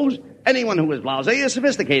her clothes. Anyone who is blasé is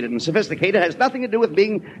sophisticated, and sophisticated has nothing to do with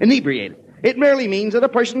being inebriated. It merely means that a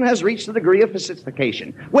person has reached a degree of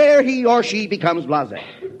sophistication, where he or she becomes blasé.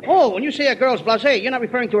 Oh, when you say a girl's blasé, you're not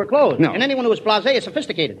referring to her clothes. No. And anyone who is blasé is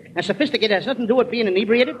sophisticated. And sophisticated has nothing to do with being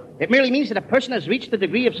inebriated. It merely means that a person has reached the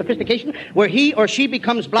degree of sophistication where he or she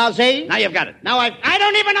becomes blasé. Now you've got it. Now I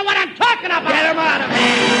don't even know what I'm talking about. Get him out of here.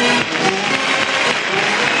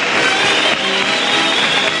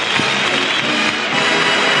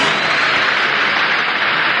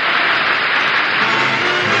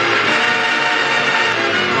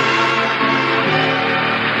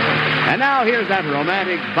 And now here's that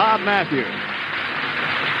romantic Bob Matthews.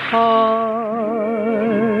 I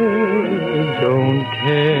don't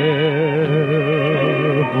care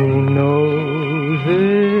who knows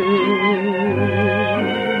it.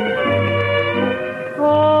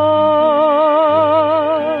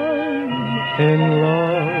 I'm in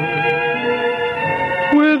love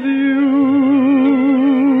with you.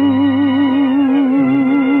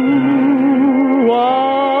 I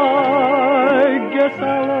guess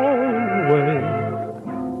I'll always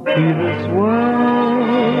be this way.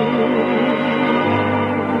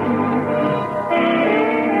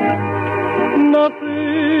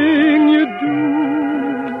 Nothing you do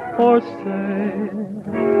or say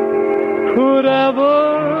could ever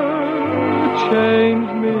change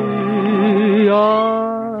me.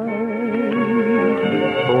 I'm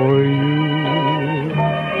for you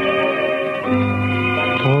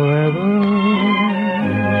forever.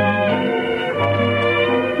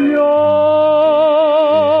 You're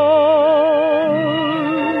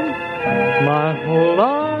my whole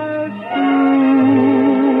life through.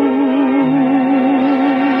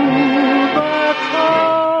 That's how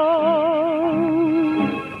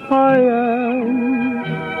I am,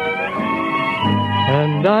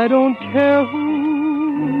 and I don't care who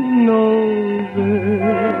knows it.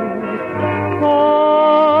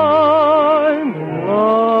 I'm in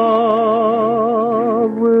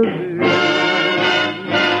love with you.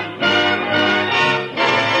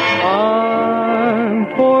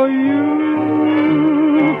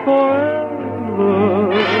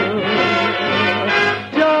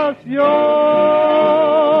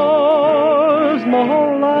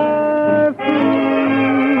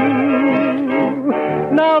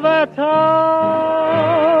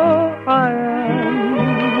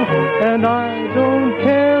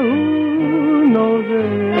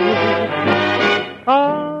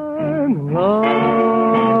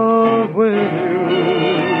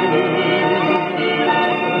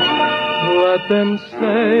 them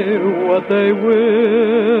say what they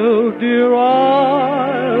will, dear,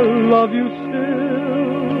 I love you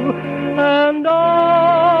still, and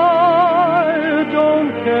I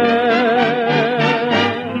don't care.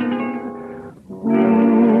 Who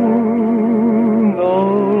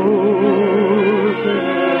knows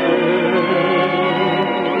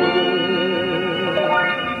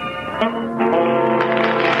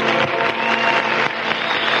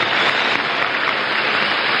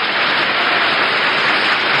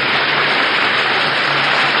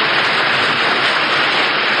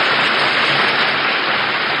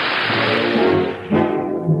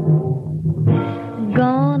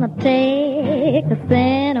take a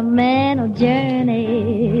sentimental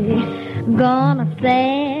journey, gonna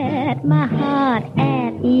set my heart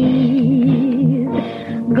at ease,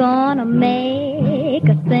 gonna make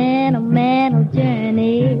a sentimental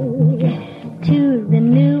journey to the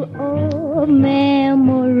new old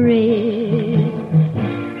memory.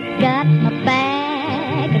 Got my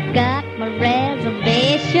bag, I got my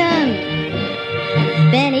reservation,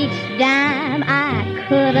 spent each dime I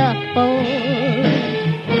could afford.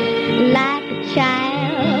 Like a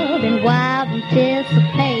child in wild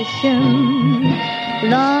anticipation,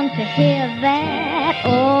 long to hear that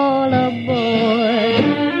all aboard.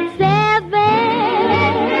 7,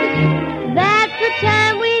 that's the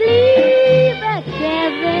time we leave at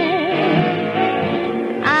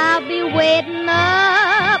 7. I'll be waiting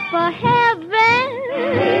up for heaven,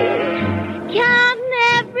 counting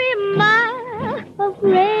every mile of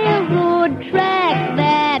railroad track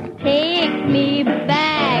that takes me back.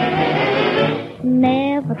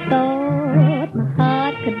 Never thought my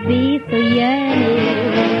heart could be so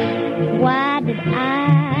yearning. Why did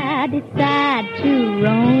I decide to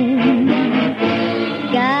roam?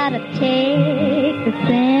 Gotta take the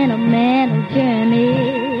sentimental journey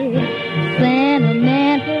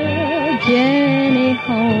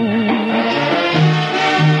home.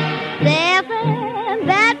 7,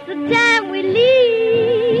 that's the time we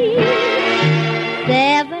leave.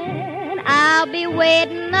 7, I'll be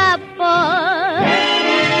waiting up for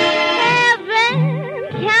heaven,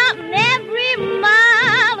 counting every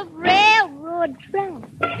mile of railroad track.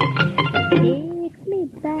 Take me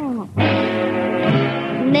back.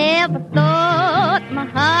 Never thought my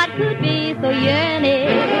heart could be so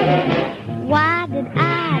yearning. Why did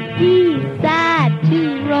I decide to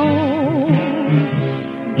roam?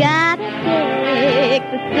 Gotta take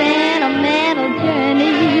the sentimental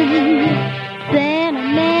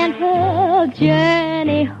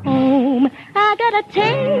journey home. I gotta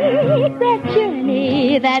take that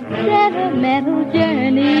journey, that sentimental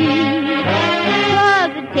journey,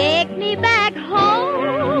 'cause it takes me back home.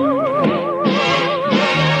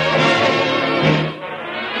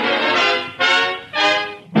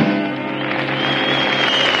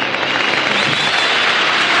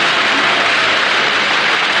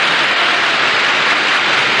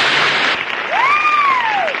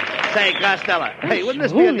 Say, Costello, hey, wouldn't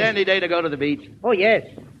this be a dandy day to go to the beach? Oh, yes.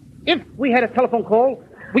 If we had a telephone call,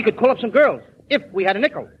 we could call up some girls. If we had a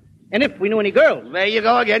nickel. And if we knew any girls. There you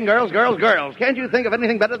go again, girls, girls, girls. Can't you think of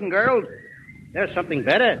anything better than girls? There's something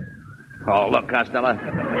better. Oh, look, Costello.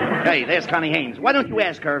 Hey, there's Connie Haynes. Why don't you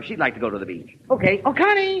ask her if she'd like to go to the beach? Okay. Oh,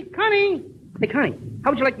 Connie. Hey, Connie,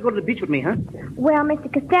 how would you like to go to the beach with me, huh? Well, Mr.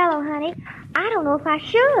 Costello, honey, I don't know if I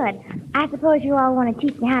should. I suppose you all want to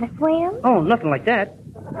teach me how to swim? Oh, nothing like that.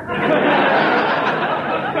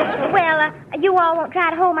 Well, you all won't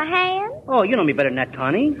try to hold my hand? Oh, you know me better than that,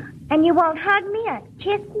 Connie. And you won't hug me or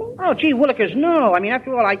kiss me? Oh, gee, Willikers, no. I mean,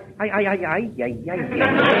 after all, I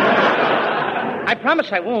promise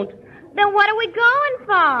I won't. Then what are we going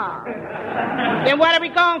for? Then what are we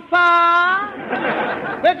going for?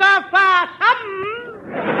 We're going for something.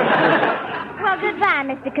 Well, goodbye,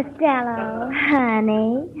 Mr. Costello,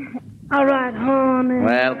 honey. All right, honey.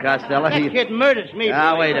 Well, Costello, that kid murders me.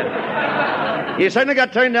 Ah, wait a minute. You certainly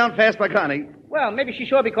got turned down fast by Connie. Well, maybe she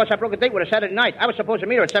sure because I broke a date with her Saturday night. I was supposed to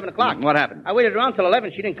meet her at 7 o'clock. What happened? I waited around till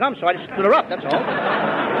 11. She didn't come, so I just stood her up, that's all.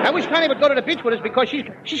 I wish Connie would go to the beach with us because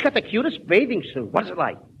she's got the cutest bathing suit. What's it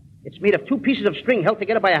like? It's made of 2 pieces of string held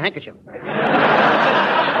together by a handkerchief.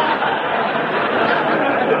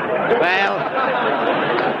 Well,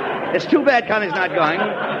 it's too bad Connie's not going.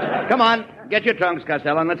 Come on, get your trunks,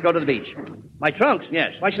 Costello, and let's go to the beach. My trunks?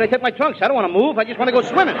 Yes. Why should I take my trunks? I don't want to move. I just want to go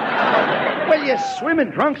swimming. Well, you swim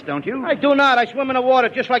in trunks, don't you? I do not. I swim in the water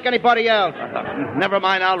just like anybody else. Never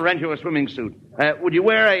mind, I'll rent you a swimming suit. Would you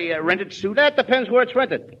wear a rented suit? That depends where it's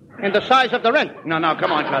rented and the size of the rent. No,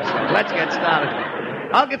 come on, Costello. Let's get started.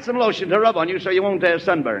 I'll get some lotion to rub on you so you won't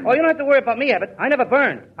sunburn. Oh, you don't have to worry about me, Abbott. I never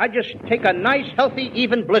burn. I just take a nice, healthy,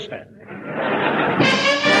 even blister.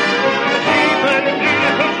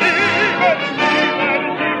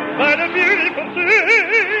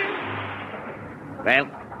 Well,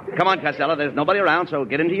 come on, Costello. There's nobody around, so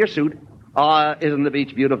get into your suit. Ah, isn't the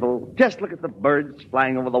beach beautiful? Just look at the birds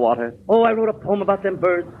flying over the water. Oh, I wrote a poem about them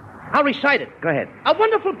birds. I'll recite it. Go ahead. A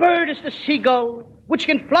wonderful bird is the seagull, which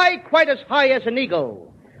can fly quite as high as an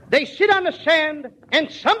eagle. They sit on the sand, and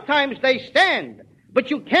sometimes they stand, but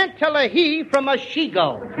you can't tell a he from a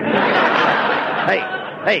she-gull.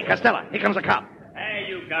 Hey, Costello, here comes a cop. Hey,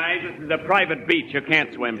 you guys, this is a private beach. You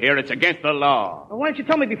can't swim here. It's against the law. Well, why didn't you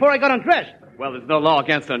tell me before I got undressed? Well, there's no law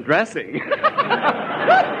against undressing.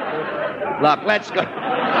 Look, let's go.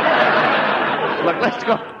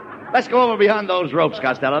 Let's go over beyond those ropes,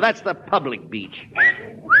 Costello. That's the public beach.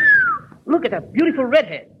 Look at that beautiful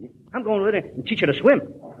redhead. I'm going with her and teach her to swim.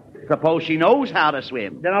 Suppose she knows how to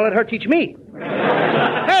swim. Then I'll let her teach me.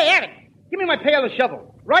 Hey, Alec, give me my pail and shovel.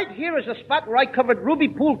 Right here is the spot where I covered Ruby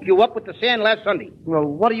Pool Cue up with the sand last Sunday. Well,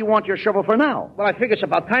 what do you want your shovel for now? Well, I figure it's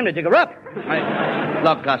about time to dig her up.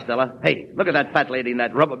 Look, Costello. Hey, look at that fat lady in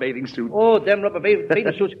that rubber bathing suit. Oh, them rubber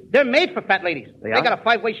bathing suits. They're made for fat ladies. They got a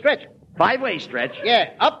 5-way stretch. 5-way stretch?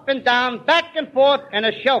 Yeah, up and down, back and forth, and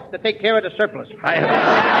a shelf to take care of the surplus.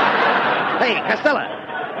 Hey, Costello.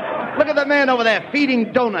 Look at the man over there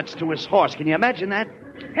feeding donuts to his horse. Can you imagine that?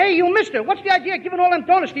 Hey, you mister, what's the idea of giving all them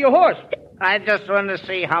donuts to your horse? I just want to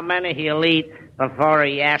see how many he'll eat before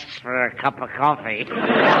he asks for a cup of coffee.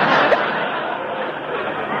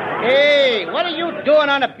 Hey, what are you doing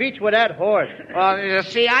on the beach with that horse? Well, you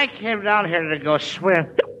see, I came down here to go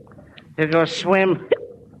swim.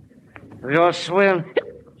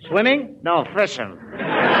 Swimming? No, fishing.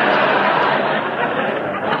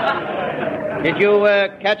 Did you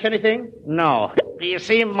catch anything? No. You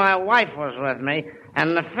see, my wife was with me,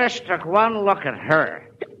 and the fish took one look at her.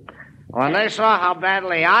 When they saw how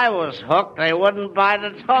badly I was hooked, they wouldn't bite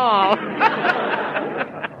at all.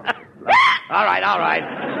 All right.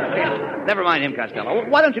 Never mind him, Costello.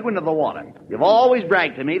 Why don't you go into the water? You've always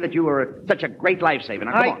bragged to me that you were such a great lifesaver.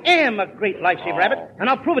 Now, come on. I am a great lifesaver, Abbott, and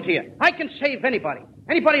I'll prove it to you. I can save anybody.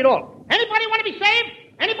 Anybody at all. Anybody want to be saved?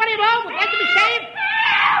 Anybody at all would like to be saved?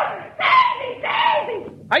 Save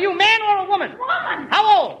me! Are you a man or a woman? Woman. How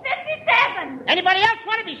old? 57. Anybody else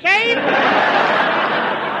want to be saved?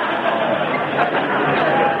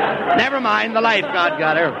 Never mind, the lifeguard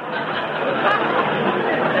got her.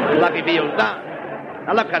 Lucky for you.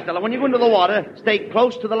 Now look, Costello, when you go into the water, stay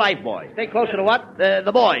close to the life boy. Stay close to the what?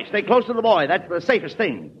 The boy. Stay close to the boy. That's the safest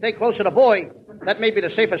thing. Stay close to the boy. That may be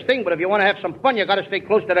the safest thing, but if you want to have some fun, you got to stay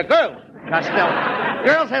close to the girls. Costello,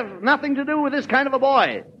 girls have nothing to do with this kind of a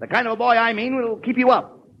boy. The kind of a boy I mean will keep you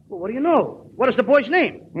up. Well, what do you know? What is the boy's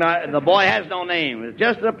name? The boy has no name. It's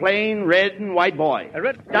just a plain red and white boy.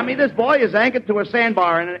 Dummy, this boy is anchored to a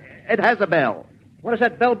sandbar, and it has a bell. What is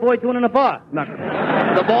that bellboy doing in the bar?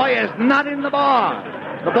 The boy is not in the bar.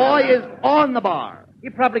 The boy is on the bar. He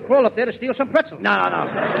probably crawled up there to steal some pretzels. No.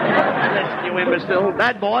 Listen, you imbecile.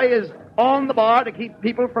 That boy is on the bar to keep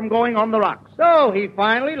people from going on the rocks. So he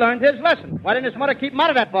finally learned his lesson. Why didn't his mother keep him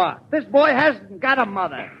out of that bar? This boy hasn't got a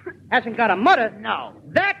mother. Hasn't got a mother? No.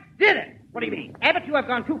 That did it. What do you mean? Abbott, you have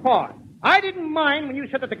gone too far. I didn't mind when you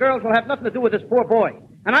said that the girls will have nothing to do with this poor boy.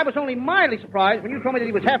 And I was only mildly surprised when you told me that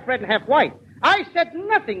he was half red and half white. I said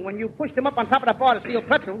nothing when you pushed him up on top of the bar to steal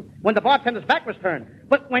pretzels when the bartender's back was turned.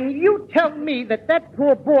 But when you tell me that that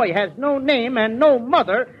poor boy has no name and no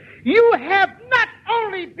mother, you have not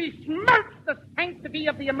only besmirched the sanctity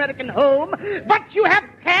of the American home, but you have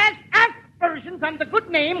cast aspersions on the good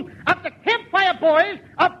name of the Campfire Boys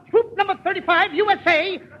of Troop Number 35,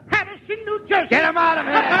 USA, Patterson, New Jersey. Get him out of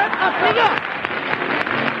here! Of New York.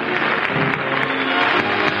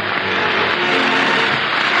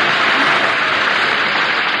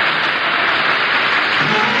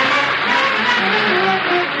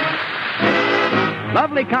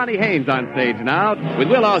 Lovely Connie Haynes on stage now. With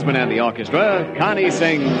Will Osborne and the orchestra, Connie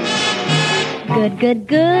sings... Good, good,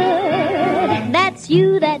 good. That's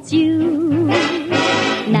you, that's you.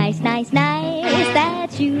 Nice, nice, nice.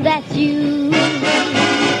 That's you, that's you.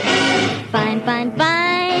 Fine, fine,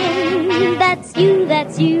 fine. That's you,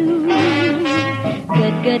 that's you.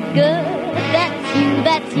 Good, good, good. That's you,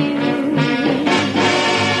 that's you.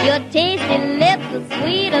 Your tasty lips are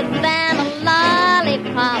sweeter than a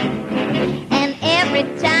lollipop. And every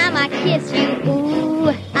time I kiss you, ooh,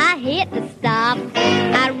 I hit the stop.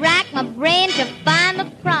 I rack my brain to find the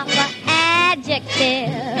proper adjective,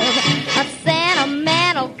 a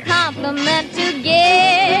sentimental compliment to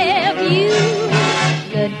give you.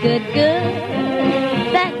 Good, good,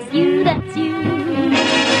 good. That's you, that's you.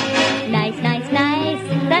 Nice, nice, nice.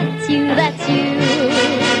 That's you, that's you.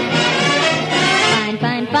 Fine,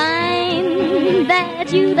 fine, fine.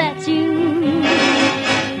 That's you, that's you.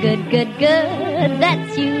 Good, good, good.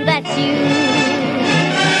 That's you, that's you.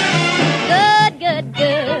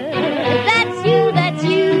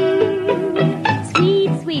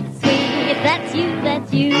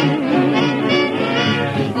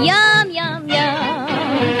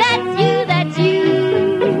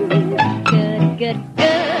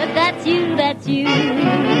 that's you.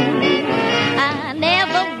 I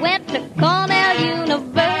never went to Cornell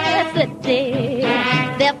University,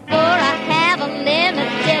 therefore I have a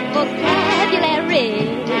limited vocabulary.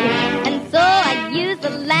 And so I use the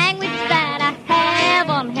language that I have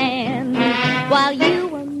on hand while you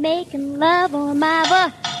were making love on my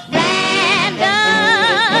veranda.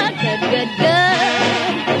 Good, good,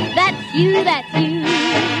 good. That's you, that's you.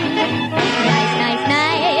 Nice, nice,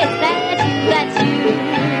 nice. That's you.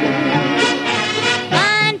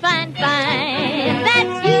 Fine, fine, fine.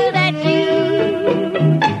 That's you, that's you.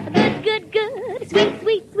 Good, good, good. Sweet,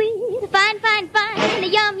 sweet, sweet. Fine, fine, fine.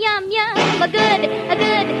 Yum, yum, yum. A good, a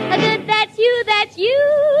good, a good. That's you, that's you.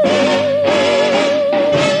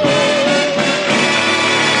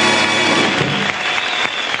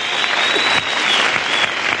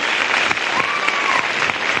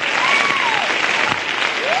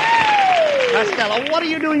 Costello, what are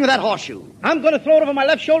you doing with that horseshoe? I'm going to throw it over my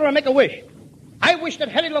left shoulder and make a wish. I wish that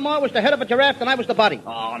Hedy Lamarr was the head of a giraffe and I was the body.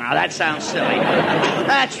 Oh, now that sounds silly.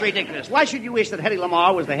 That's ridiculous. Why should you wish that Hedy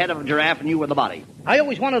Lamarr was the head of a giraffe and you were the body? I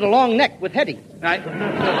always wanted a long neck with Hedy. Right.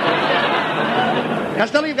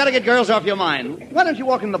 Costello, you've got to get girls off your mind. Why don't you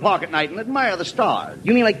walk in the park at night and admire the stars?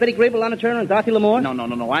 You mean like Betty Grable, Lana Turner, and Dorothy Lamour?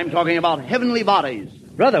 No. I'm talking about heavenly bodies.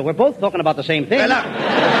 Brother, we're both talking about the same thing.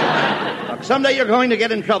 Look, someday you're going to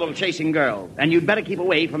get in trouble chasing girls, and you'd better keep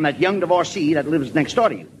away from that young divorcee that lives next door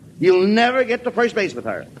to you. You'll never get to first base with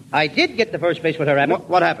her. I did get to first base with her, Abbott.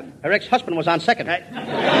 What happened? Her ex-husband was on second.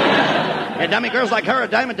 Yeah, dummy, girls like her a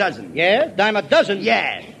dime a dozen. Yeah? Dime a dozen?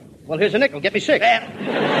 Yes. Well, here's a nickel. Get me sick.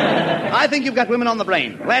 I think you've got women on the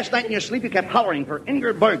brain. Last night in your sleep, you kept hollering for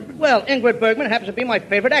Ingrid Bergman. Well, Ingrid Bergman happens to be my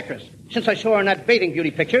favorite actress. Since I saw her in that bathing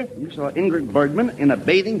beauty picture. You saw Ingrid Bergman in a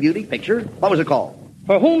bathing beauty picture? What was it called?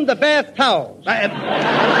 For Whom the Bath Towels.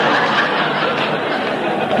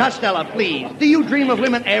 Costello, please. Do you dream of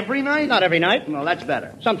women every night? Not every night. Well, that's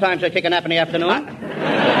better. Sometimes I take a nap in the afternoon.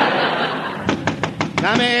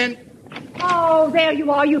 Come in. Oh, there you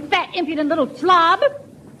are, you fat, impudent little slob.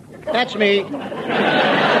 That's me.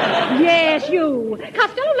 Yes, you.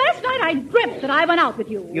 Costello, last night I dreamt that I went out with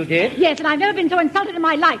you. You did? Yes, and I've never been so insulted in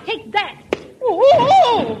my life. Take that.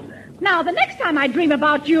 Ooh. Now, the next time I dream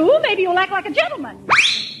about you, maybe you'll act like a gentleman.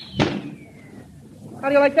 How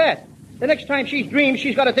do you like that? The next time she dreams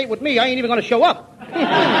she's got a date with me, I ain't even going to show up.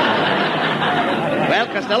 Well,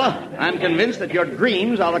 Costello, I'm convinced that your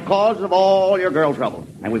dreams are the cause of all your girl trouble.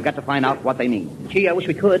 And we've got to find out what they mean. Gee, I wish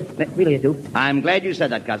we could. Really, I do. I'm glad you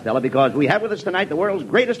said that, Costello, because we have with us tonight the world's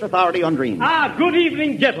greatest authority on dreams. Good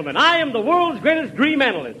evening, gentlemen. I am the world's greatest dream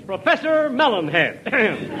analyst, Professor Melonhead.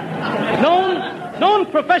 known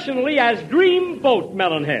professionally as Dreamboat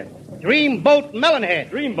Melonhead. Dreamboat Melonhead.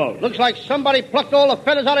 Dreamboat. Looks like somebody plucked all the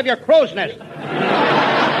feathers out of your crow's nest.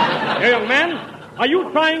 Hey, young man, are you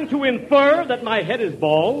trying to infer that my head is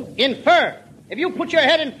bald? Infer? If you put your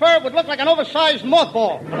head in fur, it would look like an oversized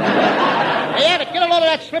mothball. Hey, Abbott, get a load of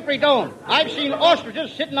that slippery dome. I've seen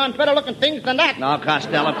ostriches sitting on better-looking things than that. No,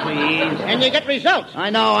 Costello, please. And you get results. I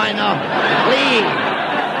know. Please.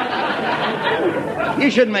 You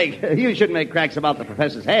shouldn't make cracks about the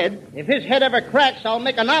professor's head. If his head ever cracks, I'll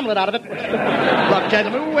make an omelet out of it. Look,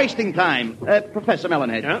 gentlemen, we're wasting time. Professor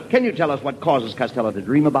Melonhead, can you tell us what causes Costello to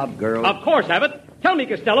dream about girls? Of course, Abbott. Tell me,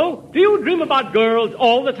 Costello, do you dream about girls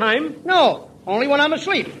all the time? No. Only when I'm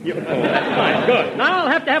asleep. That's fine. Good. Now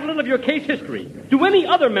I'll have to have a little of your case history. Do any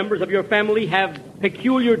other members of your family have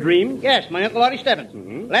peculiar dreams? Yes, my Uncle Artie Stebbins.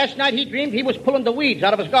 Mm-hmm. Last night he dreamed he was pulling the weeds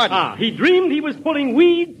out of his garden. He dreamed he was pulling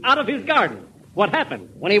weeds out of his garden. What happened?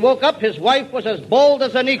 When he woke up, his wife was as bold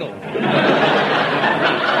as an eagle. All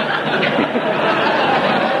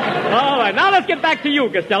right, now let's get back to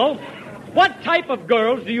you, Costello. What type of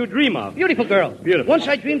girls do you dream of? Beautiful girls. Beautiful. Once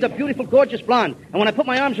I dreamed of beautiful, gorgeous blonde, and when I put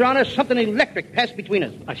my arms around her, something electric passed between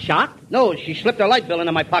us. A shot? No, she slipped her light bill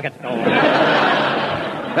into my pocket. Oh.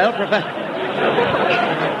 Well,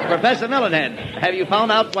 Professor Melonhead, have you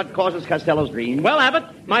found out what causes Costello's dreams? Well, Abbott,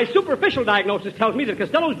 my superficial diagnosis tells me that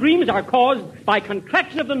Costello's dreams are caused by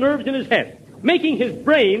contraction of the nerves in his head, making his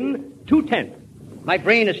brain too tense. My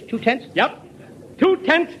brain is too tense? Yep. Too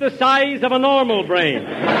tense the size of a normal brain.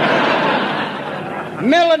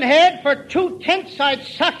 Melonhead, for 2 tenths, I'd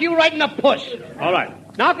sock you right in the puss. All right.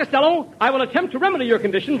 Now, Costello, I will attempt to remedy your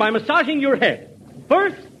condition by massaging your head.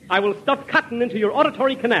 First, I will stuff cotton into your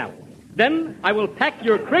auditory canal. Then, I will pack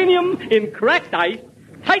your cranium in cracked ice,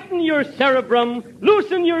 tighten your cerebrum,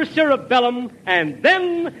 loosen your cerebellum, and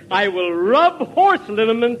then I will rub horse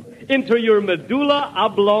liniment into your medulla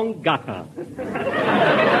oblongata.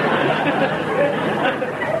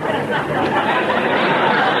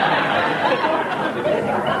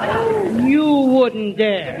 You wouldn't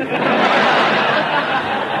dare.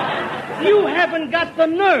 You haven't got the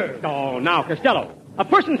nerve. Oh, now, Costello, a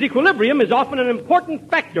person's equilibrium is often an important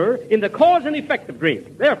factor in the cause and effect of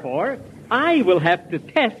dreams. Therefore, I will have to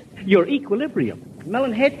test your equilibrium.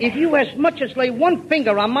 Melonhead, if you as much as lay one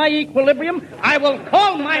finger on my equilibrium, I will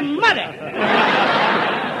call my mother.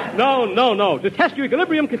 No. To test your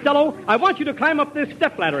equilibrium, Costello, I want you to climb up this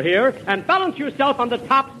stepladder here and balance yourself on the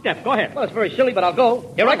top step. Go ahead. Well, it's very silly, but I'll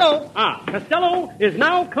go. Here I go. Costello is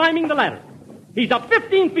now climbing the ladder. He's up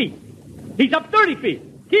 15 feet. He's up 30 feet.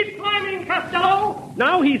 Keep climbing, Costello.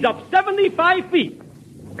 Now he's up 75 feet.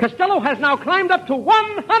 Costello has now climbed up to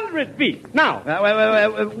 100 feet. Now.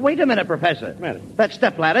 Wait a minute, Professor. That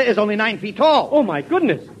stepladder is only 9 feet tall. Oh, my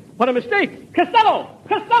goodness. What a mistake. Costello,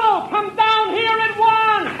 come down here at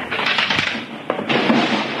once.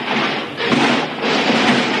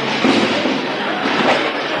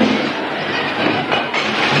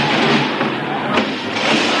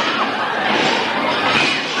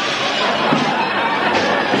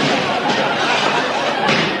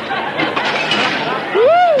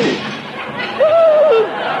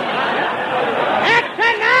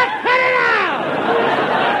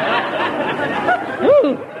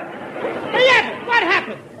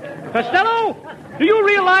 Costello, do you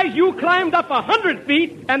realize you climbed up 100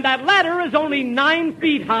 feet and that ladder is only 9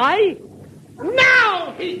 feet high?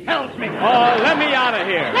 Now, he tells me. Oh, let me out of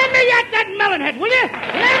here. Let me at that melonhead, will you?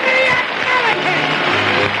 Let me at melonhead.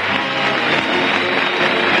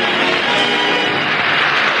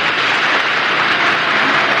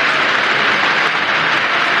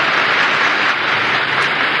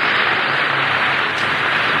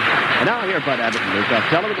 And now here, Bud Abbott and Lou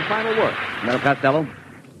Costello with the final word. Well, Costello,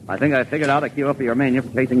 I think I figured out a cure for your mania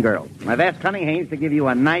for chasing girls. I've asked Connie Haynes to give you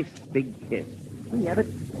a nice big kiss. Yeah, but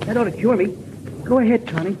that ought to cure me. Go ahead,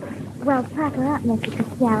 Connie. Well, pack her up, Mr.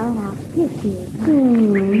 Costello, and I'll kiss you.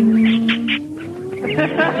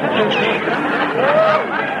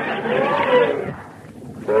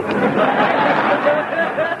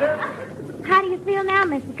 How do you feel now,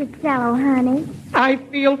 Mr. Costello, honey? I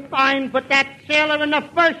feel fine, but that sailor in the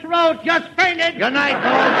first row just fainted. Good night,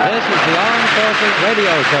 folks. This is the Armed Forces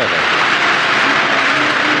Radio Service.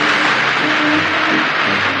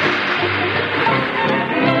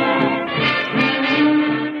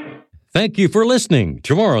 Thank you for listening.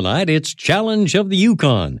 Tomorrow night, it's Challenge of the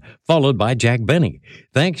Yukon, followed by Jack Benny.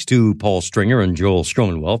 Thanks to Paul Stringer and Joel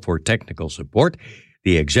Stronwell for technical support.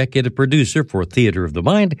 The executive producer for Theater of the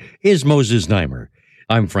Mind is Moses Neimer.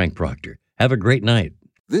 I'm Frank Proctor. Have a great night.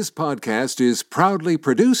 This podcast is proudly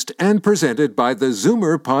produced and presented by the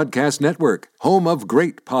Zoomer Podcast Network, home of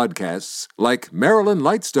great podcasts like Marilyn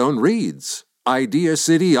Lightstone Reads, Idea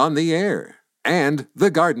City on the Air, and The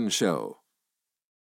Garden Show.